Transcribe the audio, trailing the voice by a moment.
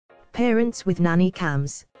Parents with nanny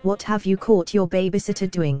cams, what have you caught your babysitter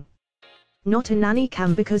doing? Not a nanny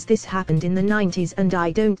cam because this happened in the 90s and I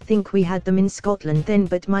don't think we had them in Scotland then,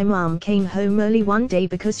 but my mom came home early one day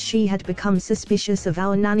because she had become suspicious of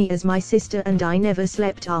our nanny, as my sister and I never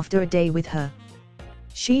slept after a day with her.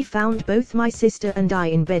 She found both my sister and I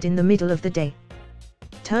in bed in the middle of the day.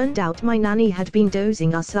 Turned out my nanny had been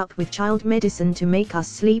dosing us up with child medicine to make us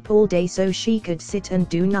sleep all day so she could sit and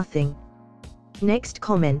do nothing. Next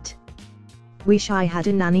comment. Wish I had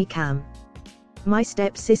a nanny cam. My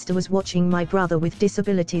stepsister was watching my brother with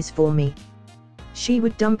disabilities for me. She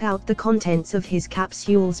would dump out the contents of his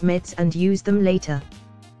capsules meds and use them later.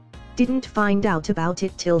 Didn't find out about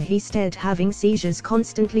it till he started having seizures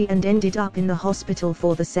constantly and ended up in the hospital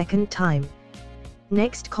for the second time.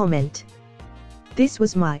 Next comment. This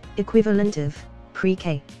was my equivalent of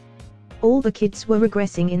pre-K. All the kids were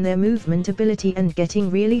regressing in their movement ability and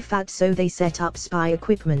getting really fat, so they set up spy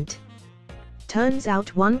equipment. Turns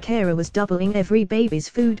out one carer was doubling every baby's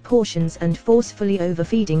food portions and forcefully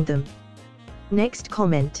overfeeding them. Next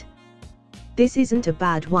comment. This isn't a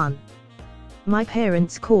bad one. My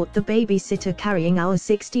parents caught the babysitter carrying our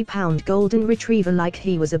 60-pound golden retriever like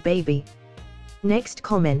he was a baby. Next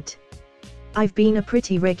comment. I've been a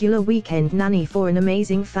pretty regular weekend nanny for an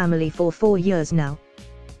amazing family for 4 years now.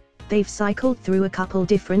 They've cycled through a couple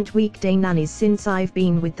different weekday nannies since I've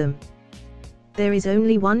been with them. There is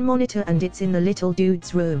only one monitor and it's in the little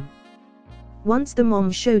dude's room. Once the mom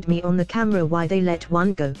showed me on the camera why they let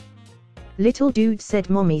one go. Little dude said,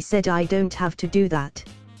 "Mommy said I don't have to do that."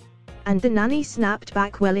 And the nanny snapped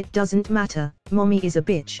back, "Well, it doesn't matter, mommy is a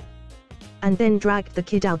bitch." And then dragged the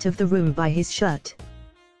kid out of the room by his shirt.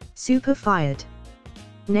 Super fired.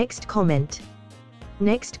 Next comment.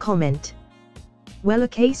 Next comment. Well, a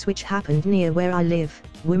case which happened near where I live.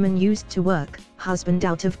 Woman used to work, husband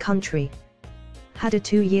out of country. Had a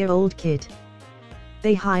 2-year-old kid.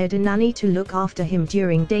 They hired a nanny to look after him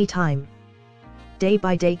during daytime. Day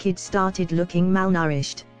by day kid started looking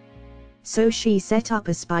malnourished. So she set up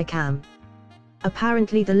a spy cam.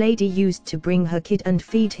 Apparently the lady used to bring her kid and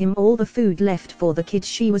feed him all the food left for the kid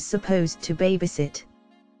she was supposed to babysit.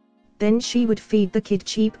 Then she would feed the kid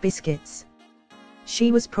cheap biscuits.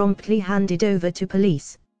 She was promptly handed over to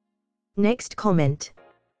police. Next comment.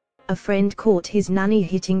 A friend caught his nanny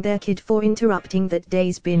hitting their kid for interrupting that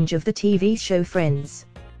day's binge of the TV show Friends.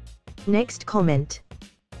 Next comment.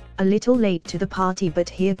 A little late to the party, but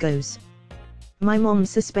here goes. My mom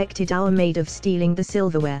suspected our maid of stealing the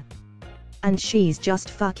silverware. And she's just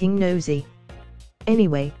fucking nosy.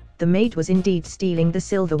 Anyway, the maid was indeed stealing the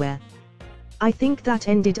silverware. I think that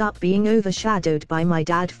ended up being overshadowed by my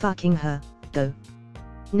dad fucking her, though.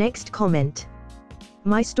 Next comment.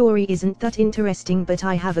 My story isn't that interesting, but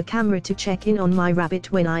I have a camera to check in on my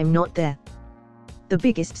rabbit when I'm not there. The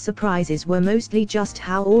biggest surprises were mostly just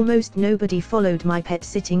how almost nobody followed my pet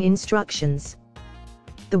sitting instructions.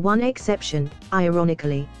 The one exception,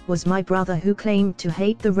 ironically, was my brother, who claimed to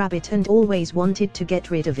hate the rabbit and always wanted to get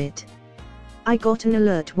rid of it. I got an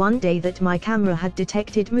alert one day that my camera had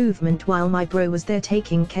detected movement while my bro was there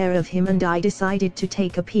taking care of him, and I decided to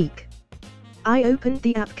take a peek. I opened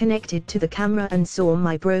the app connected to the camera and saw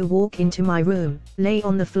my bro walk into my room, lay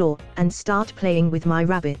on the floor, and start playing with my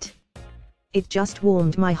rabbit. It just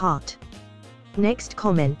warmed my heart. Next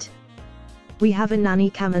comment. We have a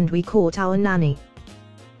nanny cam and we caught our nanny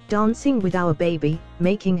dancing with our baby,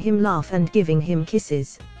 making him laugh and giving him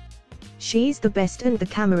kisses. She's the best, and the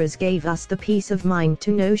cameras gave us the peace of mind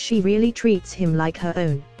to know she really treats him like her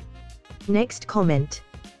own. Next comment.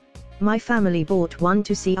 My family bought one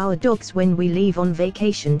to see our dogs when we leave on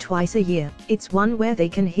vacation twice a year. It's one where they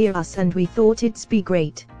can hear us and we thought it'd be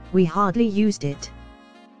great. We hardly used it.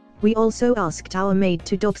 We also asked our maid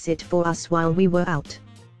to dog sit for us while we were out.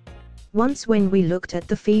 Once when we looked at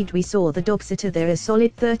the feed, we saw the dog sitter there a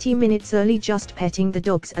solid 30 minutes early, just petting the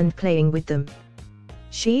dogs and playing with them.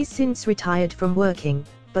 She's since retired from working,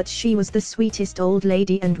 but she was the sweetest old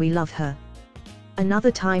lady and we love her.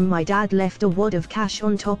 Another time my dad left a wad of cash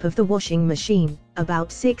on top of the washing machine, about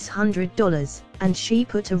 $600, and she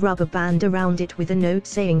put a rubber band around it with a note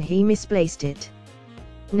saying he misplaced it.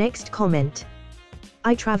 Next comment.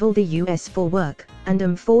 I travel the US for work, and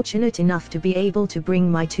am fortunate enough to be able to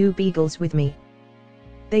bring my 2 beagles with me.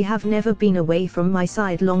 They have never been away from my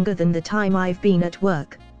side longer than the time I've been at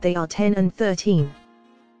work. They are 10 and 13.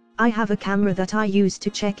 I have a camera that I use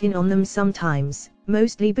to check in on them sometimes,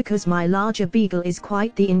 mostly because my larger beagle is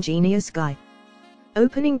quite the ingenious guy.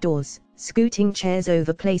 Opening doors, scooting chairs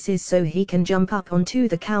over places so he can jump up onto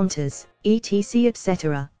the counters, etc.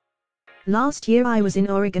 etc. Last year I was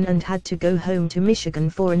in Oregon and had to go home to Michigan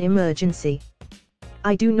for an emergency.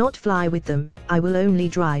 I do not fly with them, I will only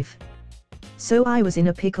drive. So I was in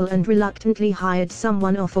a pickle and reluctantly hired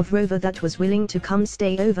someone off of Rover that was willing to come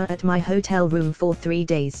stay over at my hotel room for 3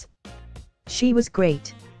 days. She was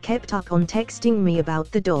great, kept up on texting me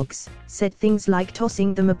about the dogs, said things like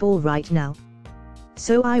tossing them a ball right now.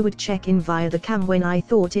 So I would check in via the cam when I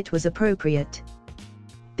thought it was appropriate.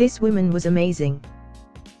 This woman was amazing.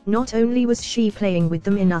 Not only was she playing with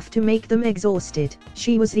them enough to make them exhausted,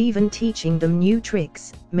 she was even teaching them new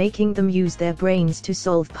tricks, making them use their brains to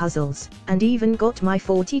solve puzzles, and even got my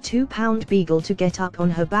 42-pound beagle to get up on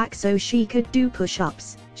her back so she could do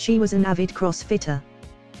push-ups. She was an avid CrossFitter.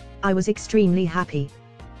 I was extremely happy.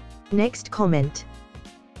 Next comment.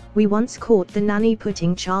 We once caught the nanny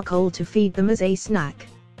putting charcoal to feed them as a snack.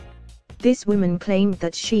 This woman claimed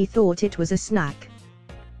that she thought it was a snack.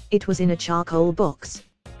 It was in a charcoal box.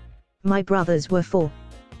 My brothers were 4.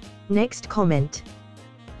 Next comment.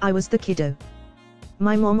 I was the kiddo.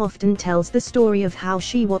 My mom often tells the story of how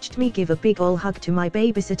she watched me give a big ol' hug to my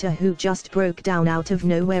babysitter who just broke down out of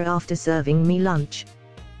nowhere after serving me lunch.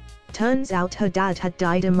 Turns out her dad had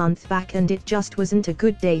died a month back and it just wasn't a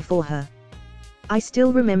good day for her. I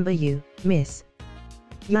still remember you, Miss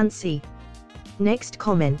Yancy. Next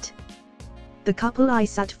comment. The couple I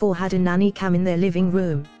sat for had a nanny cam in their living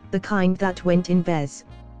room, the kind that went in Bez.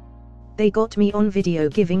 They got me on video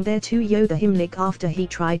giving their 2 Yoda Himmlick after he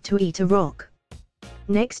tried to eat a rock.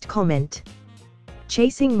 Next comment.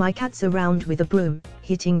 Chasing my cats around with a broom,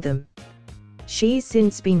 hitting them. She's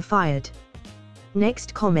since been fired.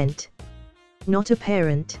 Next comment. Not a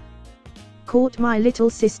parent. Caught my little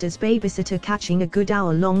sister's babysitter catching a good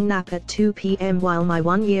hour-long nap at 2 p.m. while my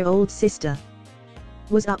 1-year-old sister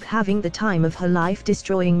was up having the time of her life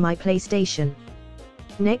destroying my PlayStation.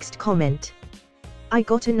 Next comment. I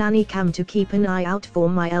got a nanny cam to keep an eye out for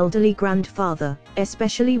my elderly grandfather,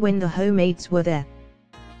 especially when the home-aides were there.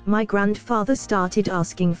 My grandfather started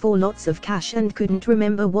asking for lots of cash and couldn't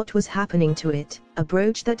remember what was happening to it. A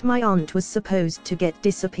brooch that my aunt was supposed to get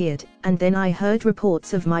disappeared, and then I heard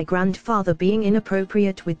reports of my grandfather being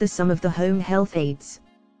inappropriate with some of the home health aides.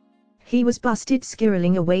 He was busted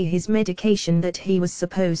squirreling away his medication that he was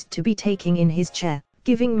supposed to be taking in his chair,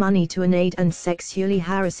 giving money to an aide and sexually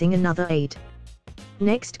harassing another aide.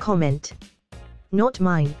 Next comment. Not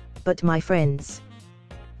mine, but my friend's.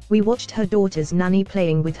 We watched her daughter's nanny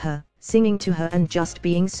playing with her, singing to her and just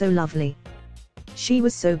being so lovely. She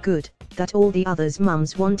was so good, that all the others'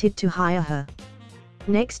 mums wanted to hire her.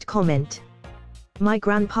 Next comment. My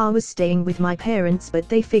grandpa was staying with my parents but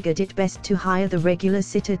they figured it best to hire the regular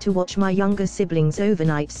sitter to watch my younger siblings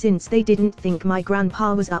overnight since they didn't think my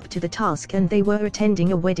grandpa was up to the task and they were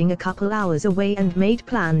attending a wedding a couple hours away and made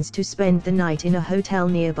plans to spend the night in a hotel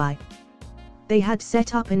nearby. They had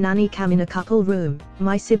set up a nanny cam in a couple room,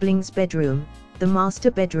 my siblings' bedroom, the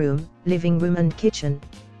master bedroom, living room and kitchen.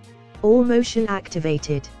 All motion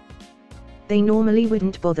activated. They normally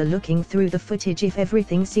wouldn't bother looking through the footage if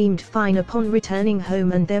everything seemed fine upon returning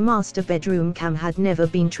home and their master bedroom cam had never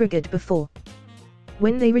been triggered before.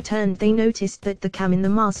 When they returned they noticed that the cam in the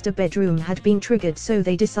master bedroom had been triggered so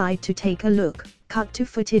they decided to take a look. Cut to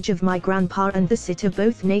footage of my grandpa and the sitter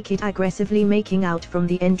both naked aggressively making out from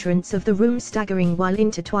the entrance of the room staggering while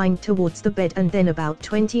intertwined towards the bed and then about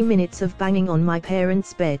 20 minutes of banging on my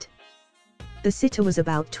parents' bed. The sitter was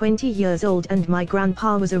about 20 years old and my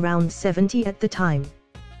grandpa was around 70 at the time.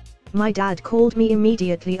 My dad called me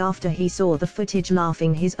immediately after he saw the footage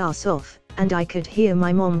laughing his ass off, and I could hear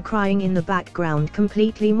my mom crying in the background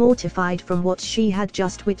completely mortified from what she had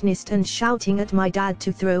just witnessed and shouting at my dad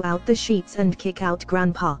to throw out the sheets and kick out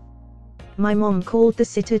grandpa. My mom called the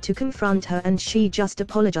sitter to confront her and she just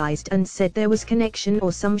apologized and said there was connection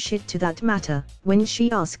or some shit to that matter. When she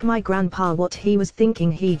asked my grandpa what he was thinking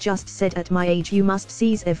he just said at my age you must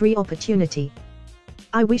seize every opportunity.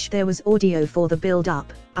 I wish there was audio for the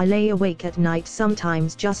build-up. I lay awake at night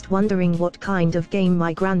sometimes just wondering what kind of game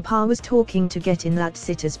my grandpa was talking to get in that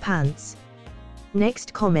sitter's pants.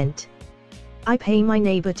 Next comment. I pay my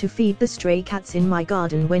neighbor to feed the stray cats in my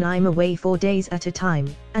garden when I'm away for days at a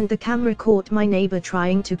time, and the camera caught my neighbor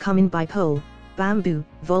trying to come in by pole, bamboo,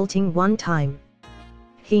 vaulting one time.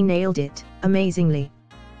 He nailed it, amazingly.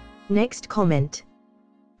 Next comment.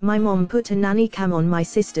 My mom put a nanny cam on my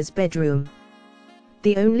sister's bedroom.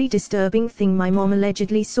 The only disturbing thing my mom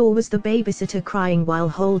allegedly saw was the babysitter crying while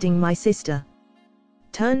holding my sister.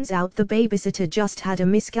 Turns out the babysitter just had a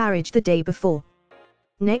miscarriage the day before.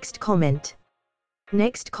 Next comment.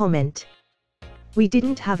 Next comment. We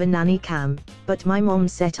didn't have a nanny cam, but my mom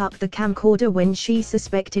set up the camcorder when she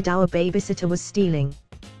suspected our babysitter was stealing.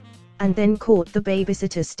 And then caught the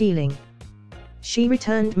babysitter stealing. She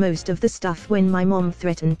returned most of the stuff when my mom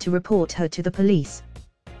threatened to report her to the police.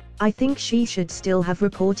 I think she should still have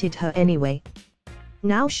reported her anyway.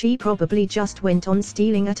 Now she probably just went on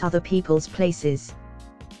stealing at other people's places.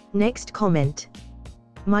 Next comment.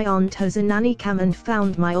 My aunt has a nanny cam and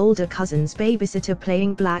found my older cousin's babysitter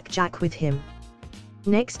playing blackjack with him.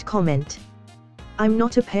 Next comment. I'm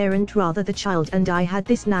not a parent, rather the child, and I had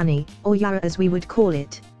this nanny, or Yara as we would call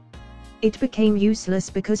it. It became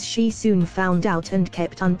useless because she soon found out and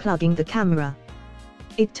kept unplugging the camera.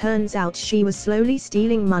 It turns out she was slowly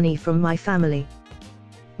stealing money from my family.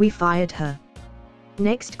 We fired her.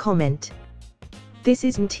 Next comment. This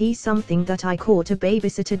isn't something that I caught a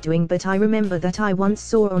babysitter doing, but I remember that I once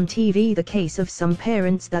saw on TV the case of some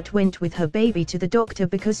parents that went with her baby to the doctor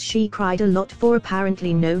because she cried a lot for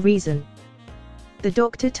apparently no reason. The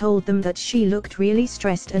doctor told them that she looked really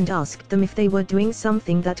stressed and asked them if they were doing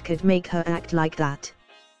something that could make her act like that.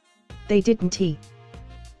 They didn't.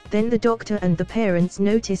 Then the doctor and the parents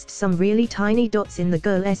noticed some really tiny dots in the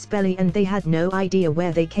girl's belly and they had no idea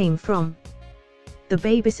where they came from. The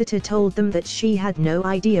babysitter told them that she had no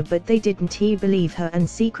idea, but they didn't believe her and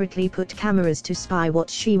secretly put cameras to spy what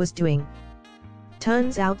she was doing.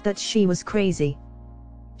 Turns out that she was crazy.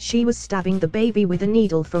 She was stabbing the baby with a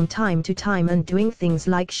needle from time to time and doing things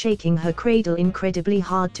like shaking her cradle incredibly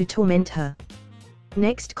hard to torment her.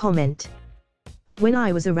 Next comment. When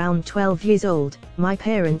I was around 12 years old, my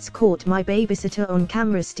parents caught my babysitter on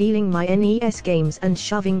camera stealing my NES games and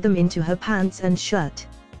shoving them into her pants and shirt.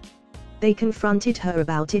 They confronted her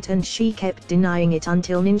about it and she kept denying it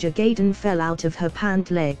until Ninja Gaiden fell out of her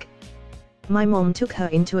pant leg. My mom took her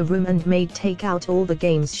into a room and made take out all the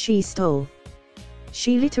games she stole.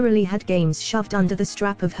 She literally had games shoved under the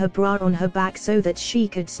strap of her bra on her back so that she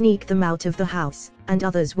could sneak them out of the house, and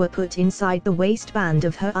others were put inside the waistband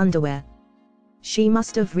of her underwear. She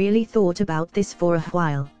must have really thought about this for a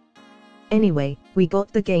while. Anyway, we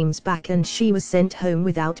got the games back and she was sent home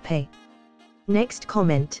without pay. Next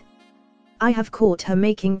comment. I have caught her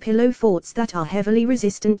making pillow forts that are heavily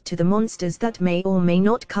resistant to the monsters that may or may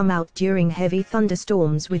not come out during heavy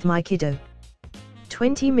thunderstorms with my kiddo.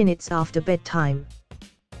 20 minutes after bedtime.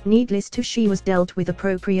 Needless to say, she was dealt with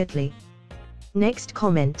appropriately. Next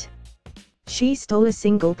comment. She stole a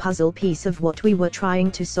single puzzle piece of what we were trying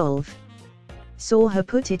to solve. Saw her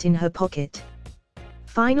put it in her pocket.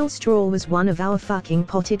 Final straw was one of our fucking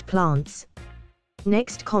potted plants.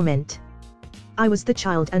 Next comment. I was the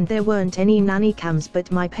child and there weren't any nanny cams,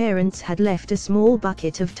 but my parents had left a small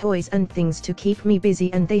bucket of toys and things to keep me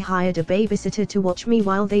busy, and they hired a babysitter to watch me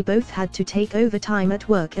while they both had to take overtime at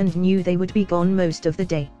work and knew they would be gone most of the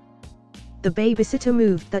day. The babysitter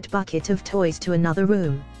moved that bucket of toys to another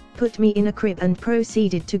room, put me in a crib and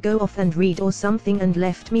proceeded to go off and read or something, and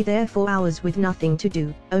left me there for hours with nothing to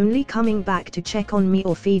do, only coming back to check on me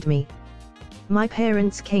or feed me. My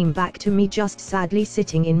parents came back to me just sadly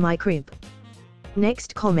sitting in my crib.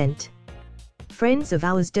 Next comment. Friends of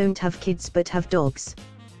ours don't have kids but have dogs.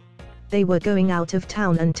 They were going out of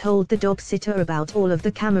town and told the dog sitter about all of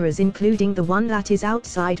the cameras, including the one that is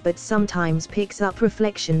outside but sometimes picks up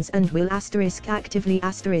reflections and will actively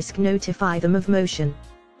notify them of motion.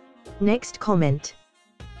 Next comment.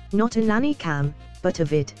 Not a nanny cam, but a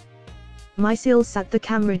vid. My sil sat the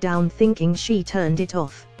camera down thinking she turned it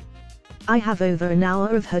off. I have over an hour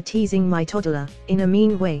of her teasing my toddler, in a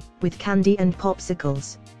mean way, with candy and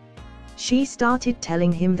popsicles. She started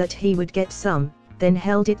telling him that he would get some, then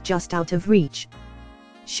held it just out of reach.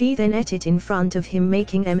 She then ate it in front of him,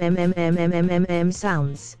 making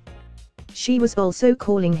sounds. She was also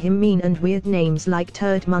calling him mean and weird names like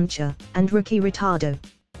Turd Muncher, and Rookie Retardo.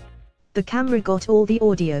 The camera got all the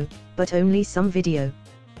audio, but only some video.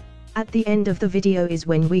 At the end of the video is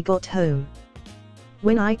when we got home.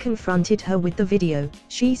 When I confronted her with the video,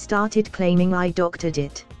 she started claiming I doctored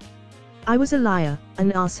it. I was a liar,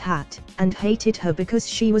 an asshat, and hated her because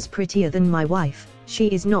she was prettier than my wife. She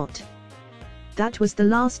is not. That was the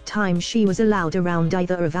last time she was allowed around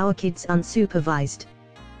either of our kids unsupervised.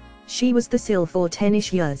 She was the sil for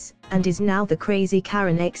 10-ish years, and is now the crazy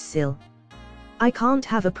Karen ex-sil. I can't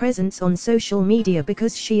have a presence on social media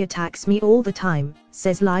because she attacks me all the time,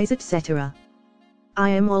 says lies, etc. I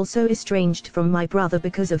am also estranged from my brother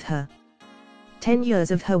because of her. 10 years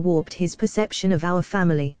of her warped his perception of our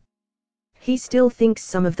family. He still thinks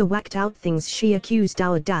some of the whacked out things she accused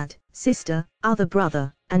our dad, sister, other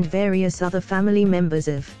brother, and various other family members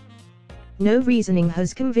of. No reasoning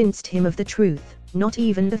has convinced him of the truth, not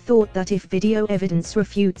even the thought that if video evidence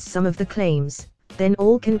refutes some of the claims, then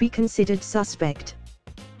all can be considered suspect.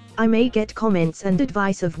 I may get comments and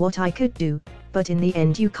advice of what I could do, but in the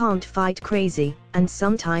end you can't fight crazy, and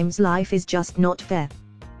sometimes life is just not fair.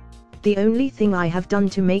 The only thing I have done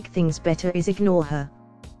to make things better is ignore her.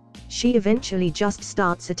 She eventually just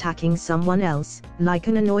starts attacking someone else, like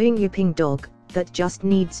an annoying yipping dog, that just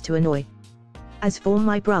needs to annoy. As for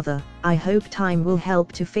my brother, I hope time will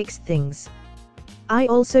help to fix things. I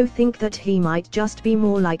also think that he might just be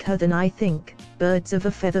more like her than I think. Birds of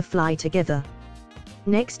a feather fly together.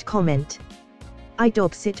 Next comment. I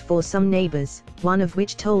dog sit for some neighbors, one of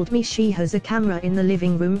which told me she has a camera in the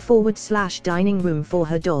living room / dining room for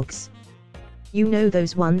her dogs. You know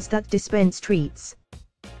those ones that dispense treats.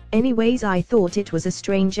 Anyways, I thought it was a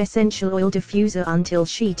strange essential oil diffuser until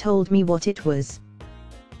she told me what it was.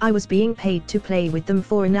 I was being paid to play with them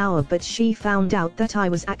for an hour, but she found out that I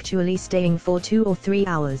was actually staying for 2 or 3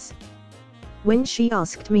 hours. When she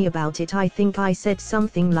asked me about it, I think I said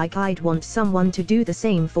something like I'd want someone to do the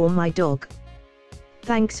same for my dog.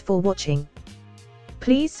 Thanks for watching.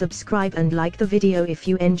 Please subscribe and like the video if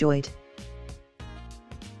you enjoyed.